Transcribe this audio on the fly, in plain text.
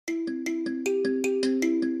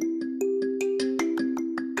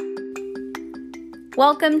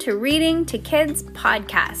Welcome to Reading to Kids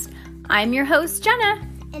podcast. I'm your host, Jenna.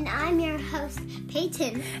 And I'm your host,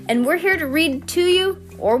 Peyton. And we're here to read to you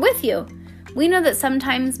or with you. We know that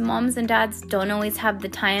sometimes moms and dads don't always have the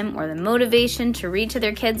time or the motivation to read to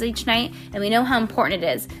their kids each night, and we know how important it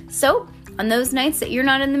is. So, on those nights that you're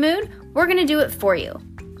not in the mood, we're going to do it for you.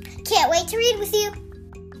 Can't wait to read with you.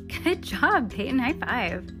 Good job, Peyton. High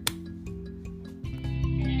five.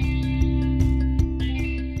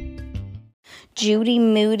 Judy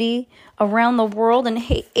Moody, Around the World in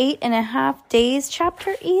 8.5 Days,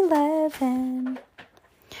 Chapter 11.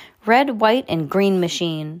 Red, White, and Green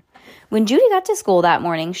Machine. When Judy got to school that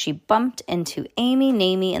morning, she bumped into Amy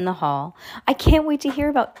Namey in the hall. "I can't wait to hear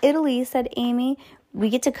about Italy," said Amy. We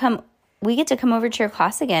get to come over to your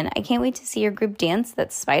class again. I can't wait to see your group dance,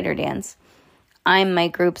 that spider dance." "I'm my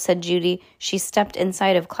group," said Judy. She stepped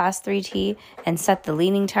inside of Class 3T and set the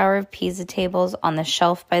Leaning Tower of Pisa tables on the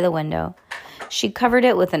shelf by the window. She covered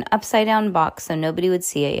it with an upside-down box so nobody would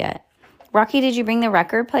see it yet. "Rocky, did you bring the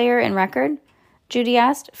record player and record?" Judy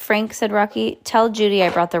asked. "Frank," said Rocky, "tell Judy I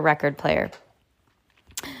brought the record player."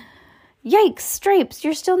 "Yikes, Stripes,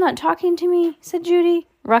 you're still not talking to me," said Judy.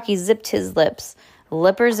 Rocky zipped his lips.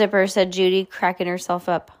 "Lipper zipper," said Judy, cracking herself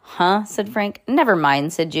up. "Huh?" said Frank. "Never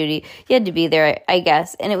mind," said Judy. "You had to be there, I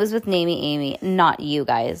guess, and it was with Namey Amy, not you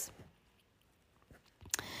guys."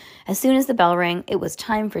 As soon as the bell rang, it was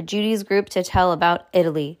time for Judy's group to tell about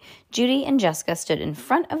Italy. Judy and Jessica stood in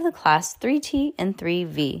front of the class 3T and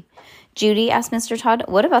 3V. "Judy," asked Mr. Todd,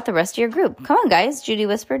 "what about the rest of your group?" "Come on, guys," Judy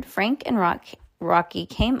whispered. Frank and Rocky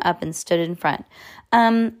came up and stood in front.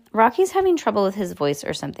 Rocky's having trouble with his voice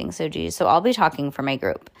or something," said Judy, "so I'll be talking for my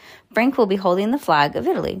group. Frank will be holding the flag of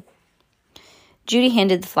Italy." Judy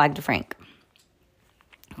handed the flag to Frank.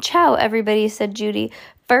 "Ciao, everybody," said Judy.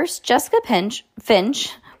 "First, Jessica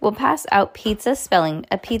Finch will pass out a pizza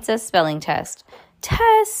spelling test."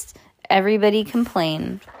 "Test!" everybody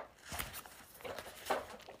complained.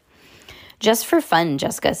 "Just for fun,"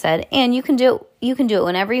 Jessica said, "and you can do it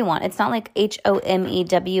whenever you want. It's not like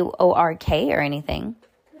HOMEWORK or anything."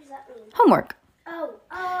 What does that mean? Homework.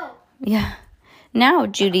 Oh. Yeah. "Now,"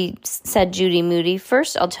 said Judy Moody,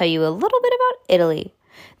 "first I'll tell you a little bit about Italy.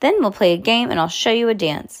 Then we'll play a game and I'll show you a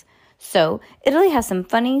dance. So, Italy has some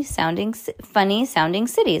funny sounding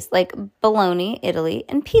cities like Bologna, Italy,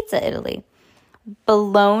 and Pizza, Italy."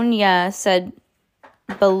 Bologna, said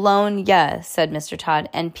Mr. Todd,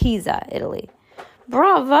 "and Pisa, Italy."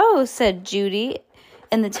 "Bravo," said Judy.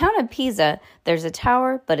 "In the town of Pisa, there's a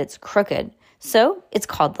tower, but it's crooked. So, it's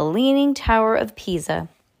called the Leaning Tower of Pisa."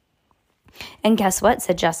 "And guess what,"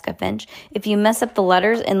 said Jessica Finch. "If you mess up the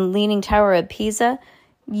letters in Leaning Tower of Pisa,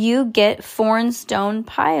 you get foreign stone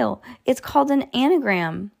pile. It's called an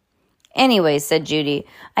anagram." "Anyway," said Judy,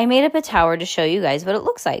 "I made up a tower to show you guys what it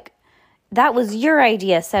looks like." "That was your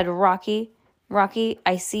idea," said Rocky. "Rocky,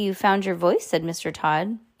 I see you found your voice," said Mr.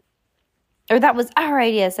 Todd. "Or that was our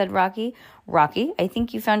idea," said Rocky. "Rocky, I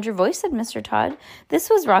think you found your voice," said Mr. Todd. "This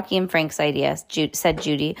was Rocky and Frank's idea," said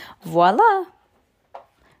Judy. "Voila."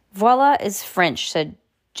 "Voila is French," said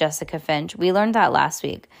Jessica Finch. "We learned that last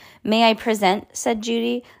week." "May I present," said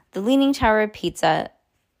Judy, "the Leaning Tower of Pisa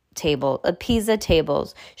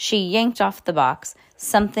tables." She yanked off the box.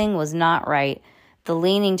 Something was not right. The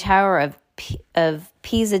Leaning Tower of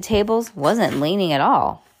Pisa tables wasn't leaning at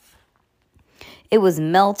all. It was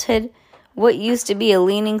melted. What used to be a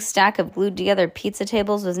leaning stack of glued together pizza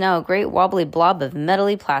tables was now a great wobbly blob of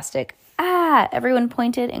metally plastic. "Ah!" everyone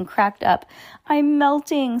pointed and cracked up. "I'm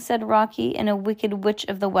melting," said Rocky in a Wicked Witch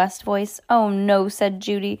of the West voice. "Oh no," said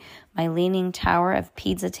Judy. "My Leaning Tower of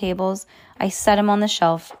Pizza tables. I set them on the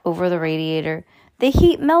shelf over the radiator. The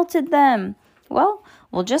heat melted them." "Well,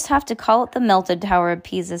 we'll just have to call it the Melted Tower of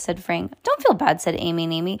Pisa," said Frank. "Don't feel bad," said Amy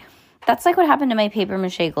Namey. "That's like what happened to my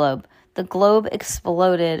papier-mâché globe. The globe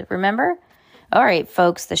exploded, remember?" "All right,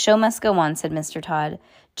 folks, the show must go on," said Mr. Todd.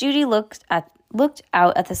 Judy looked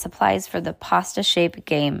out at the supplies for the pasta-shaped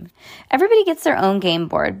game. "Everybody gets their own game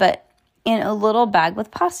board, but in a little bag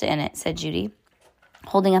with pasta in it," said Judy,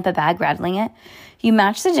 holding up a bag, rattling it. "You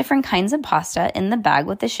match the different kinds of pasta in the bag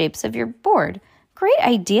with the shapes of your board." "Great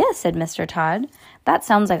idea," said Mr. Todd. "That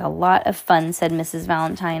sounds like a lot of fun," said Mrs.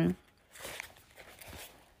 Valentine.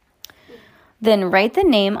 "Then write the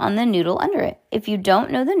name on the noodle under it. If you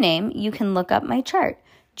don't know the name, you can look up my chart."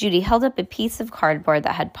 Judy held up a piece of cardboard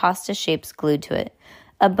that had pasta shapes glued to it.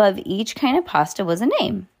 Above each kind of pasta was a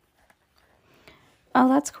name. "Oh,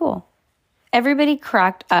 that's cool." Everybody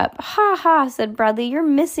cracked up. "Ha ha," said Bradley. "You're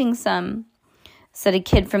missing some," said a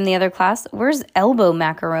kid from the other class. "Where's elbow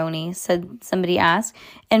macaroni?" somebody asked.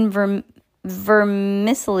 "And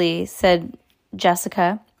vermicelli," said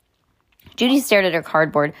Jessica. Judy stared at her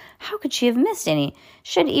cardboard. How could she have missed any?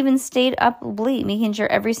 She had even stayed up late, making sure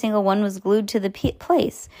every single one was glued to the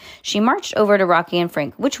place. She marched over to Rocky and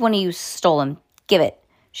Frank. Which one of you stole them? Give it.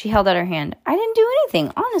 She held out her hand. I didn't do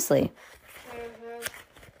anything, honestly.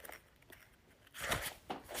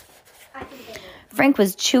 Frank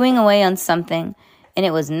was chewing away on something, and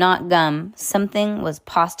it was not gum. Something was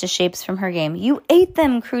pasta shapes from her game. You ate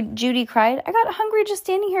them, Judy cried. I got hungry just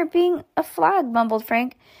standing here being a flag, mumbled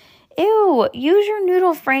Frank. Ew, use your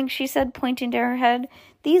noodle, Frank, she said, pointing to her head.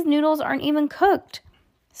 These noodles aren't even cooked.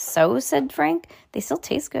 So, said Frank, they still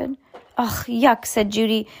taste good. Ugh, yuck, said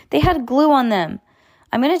Judy. They had glue on them.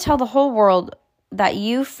 I'm going to tell the whole world that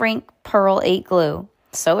you, Frank Pearl, ate glue.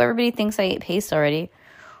 So everybody thinks I ate paste already.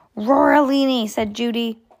 Roaralini, said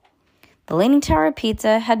Judy. The Leaning Tower of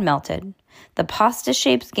Pizza had melted. The pasta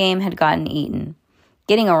shapes game had gotten eaten.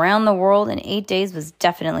 Getting around the world in 8 days was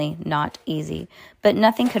definitely not easy, but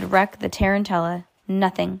nothing could wreck the Tarantella.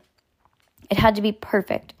 Nothing. It had to be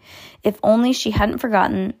perfect. If only she hadn't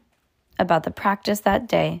forgotten about the practice that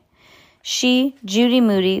day. She, Judy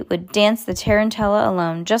Moody, would dance the Tarantella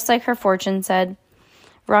alone, just like her fortune said.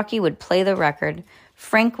 Rocky would play the record.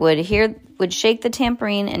 Frank would shake the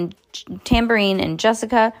tambourine, and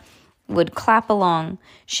Jessica would clap along.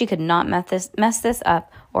 She could not mess this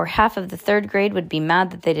up, or half of the third grade would be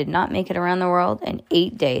mad that they did not make it around the world in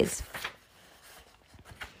 8 days.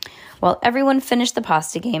 While everyone finished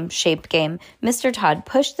the shaped game, Mr. Todd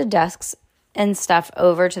pushed the desks and stuff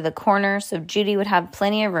over to the corner so Judy would have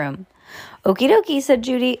plenty of room. Okie dokie, said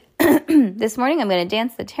Judy. This morning I'm going to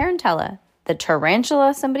dance the Tarantella. The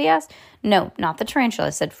tarantula, somebody asked. No, not the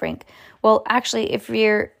tarantula, said Frank. Well, actually, if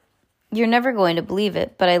you're never going to believe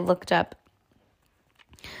it, but I looked up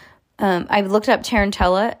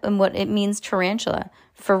tarantella and what it means tarantula.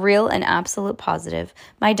 For real and absolute positive.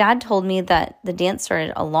 My dad told me that the dance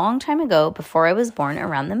started a long time ago before I was born,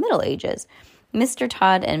 around the Middle Ages. Mr.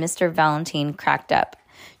 Todd and Mr. Valentine cracked up.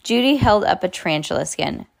 Judy held up a tarantula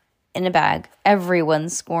skin in a bag. Everyone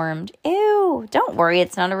squirmed. Ew, don't worry,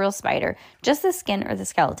 it's not a real spider. Just the skin or the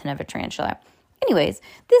skeleton of a tarantula. Anyways,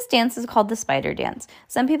 this dance is called the spider dance.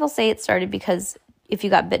 Some people say it started because if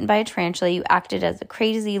you got bitten by a tarantula, you acted as a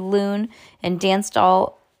crazy loon and danced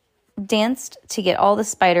to get all the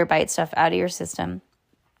spider bite stuff out of your system.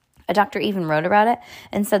 A doctor even wrote about it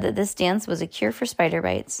and said that this dance was a cure for spider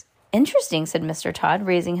bites. Interesting, said Mr. Todd,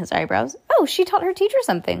 raising his eyebrows. Oh, she taught her teacher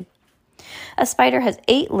something. A spider has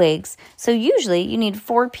 8 legs, so usually you need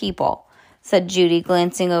 4 people, said Judy,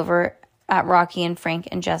 glancing over at Rocky and Frank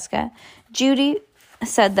and Jessica. Judy,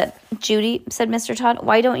 said Mr. Todd,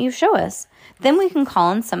 why don't you show us? Then we can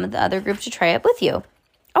call on some of the other group to try it with you.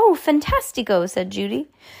 Oh, fantastico, said Judy.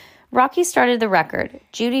 Rocky started the record.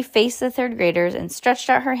 Judy faced the third graders and stretched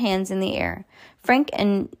out her hands in the air. Frank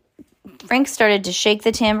started to shake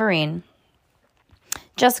the tambourine.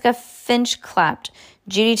 Jessica Finch clapped.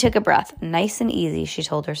 Judy took a breath. Nice and easy, she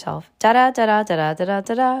told herself.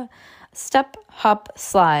 Da-da-da-da-da-da-da-da-da. Step, hop,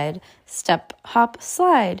 slide. Step, hop,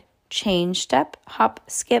 slide. Change, step, hop,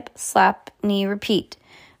 skip, slap, knee, repeat.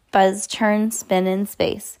 Buzz, turn, spin in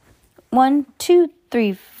space. 1, 2,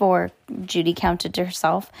 3, 4, Judy counted to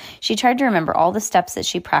herself. She tried to remember all the steps that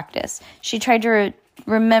she practiced. She tried to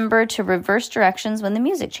remember to reverse directions when the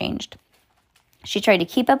music changed. She tried to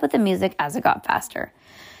keep up with the music as it got faster.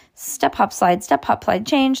 Step, hop, slide,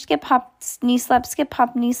 change, skip, hop, knee slap, skip,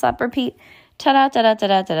 hop, knee slap, repeat.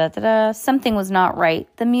 Ta-da-da-da-da-da-da-da-da. Something was not right.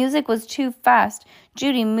 The music was too fast.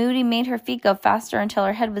 Judy Moody made her feet go faster until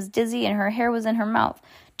her head was dizzy and her hair was in her mouth.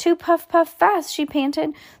 Too puff, puff, fast, she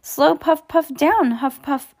panted. Slow, puff, puff, down, huff,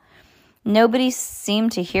 puff. Nobody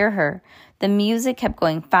seemed to hear her. The music kept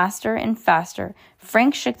going faster and faster.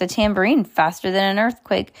 Frank shook the tambourine faster than an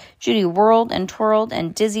earthquake. Judy whirled and twirled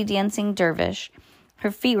and dizzy dancing dervish.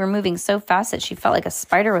 Her feet were moving so fast that she felt like a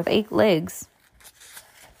spider with 8 legs.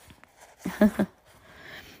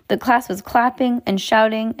 The class was clapping and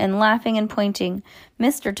shouting and laughing and pointing.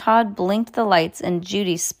 Mr. Todd blinked the lights and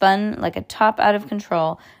Judy spun like a top out of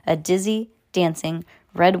control, a dizzy, dancing,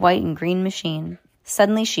 red, white, and green machine.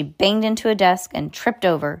 Suddenly she banged into a desk and tripped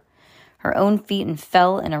over her own feet and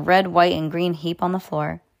fell in a red, white, and green heap on the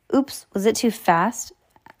floor. Oops, was it too fast?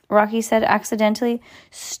 Rocky said accidentally.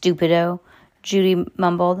 Stupido, Judy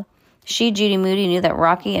mumbled. Judy Moody, knew that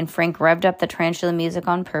Rocky and Frank revved up the tarantula music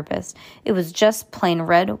on purpose. It was just plain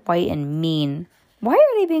red, white, and mean. Why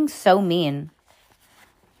are they being so mean?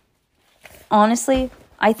 Honestly,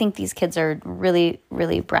 I think these kids are really,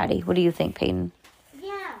 really bratty. What do you think, Peyton?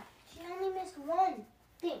 Yeah, she only missed one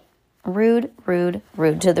thing. Rude, rude,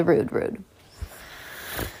 rude to the rude, rude.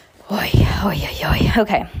 Oy, oy, oy, oy.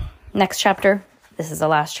 Okay, next chapter. This is the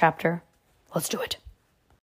last chapter. Let's do it.